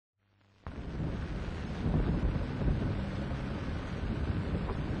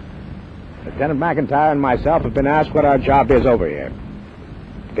Lieutenant McIntyre and myself have been asked what our job is over here.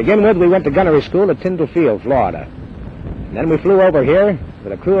 To begin with, we went to gunnery school at Tyndall Field, Florida. And then we flew over here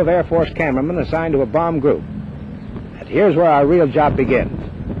with a crew of Air Force cameramen assigned to a bomb group. And here's where our real job begins.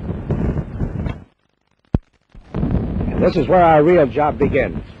 And this is where our real job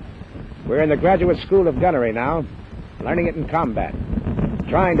begins. We're in the graduate school of gunnery now, learning it in combat,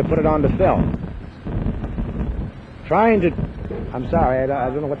 trying to put it onto film. I'm sorry, I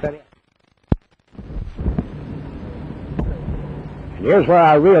don't know what that is. And here's where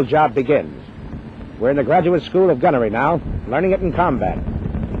our real job begins. We're in the graduate school of gunnery now, learning it in combat,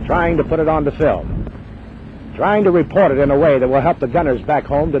 trying to put it onto film, trying to report it in a way that will help the gunners back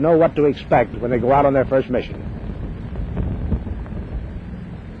home to know what to expect when they go out on their first mission.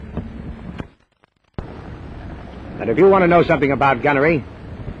 And if you want to know something about gunnery,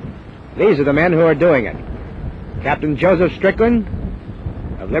 these are the men who are doing it. Captain Joseph Strickland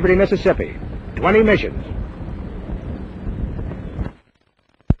of Liberty, Mississippi. 20 missions.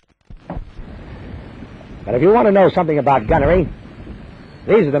 But if you want to know something about gunnery,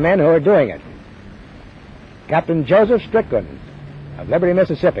 these are the men who are doing it. Captain Joseph Strickland of Liberty,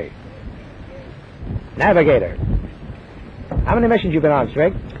 Mississippi. Navigator. How many missions you been on,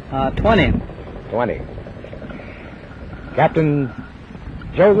 Strick? 20. 20. Captain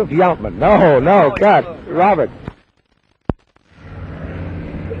Joseph Yeltman. No, cut. Robert.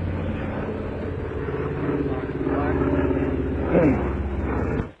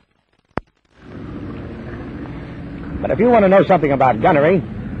 But if you want to know something about gunnery,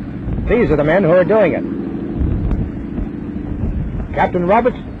 these are the men who are doing it. Captain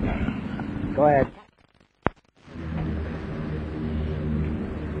Roberts? Go ahead.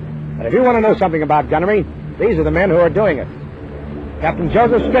 But if you want to know something about gunnery, these are the men who are doing it. Captain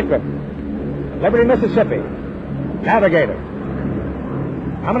Joseph Strickland, Liberty, Mississippi. Navigator.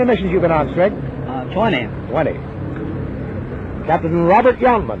 How many missions you been on, Strick? 20. 20. Captain Robert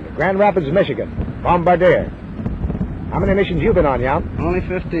Yountman, Grand Rapids, Michigan. Bombardier. How many missions you been on, Yount? Only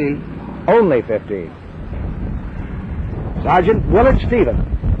 15. Only 15. Sergeant Willard Stevens,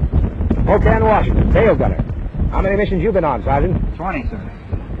 Spokane, Washington. Tail gunner. How many missions you been on, Sergeant? 20, sir.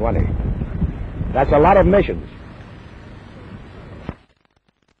 20. That's a lot of missions.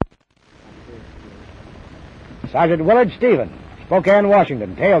 Sergeant Willard Stevens, Spokane,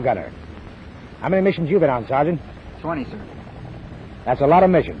 Washington. Tail gunner. How many missions you been on, Sergeant? 20, sir. That's a lot of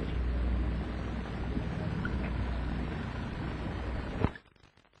missions.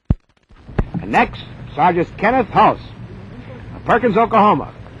 And next, Sergeant Kenneth House of Perkins,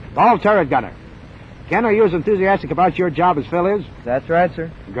 Oklahoma. Ball turret gunner. Ken, are you as enthusiastic about your job as Phil is? That's right,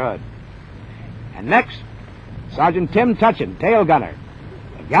 sir. Good. And next, Sergeant Tim Tutchin, tail gunner,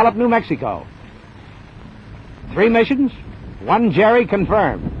 of Gallup, New Mexico. 3 missions, 1 Jerry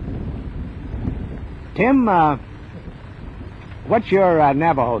confirmed. Tim, what's your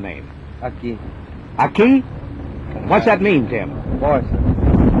Navajo name? Aki. Aki? What's that mean, Tim? Boy,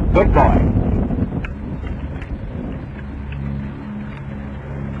 sir. Good boy.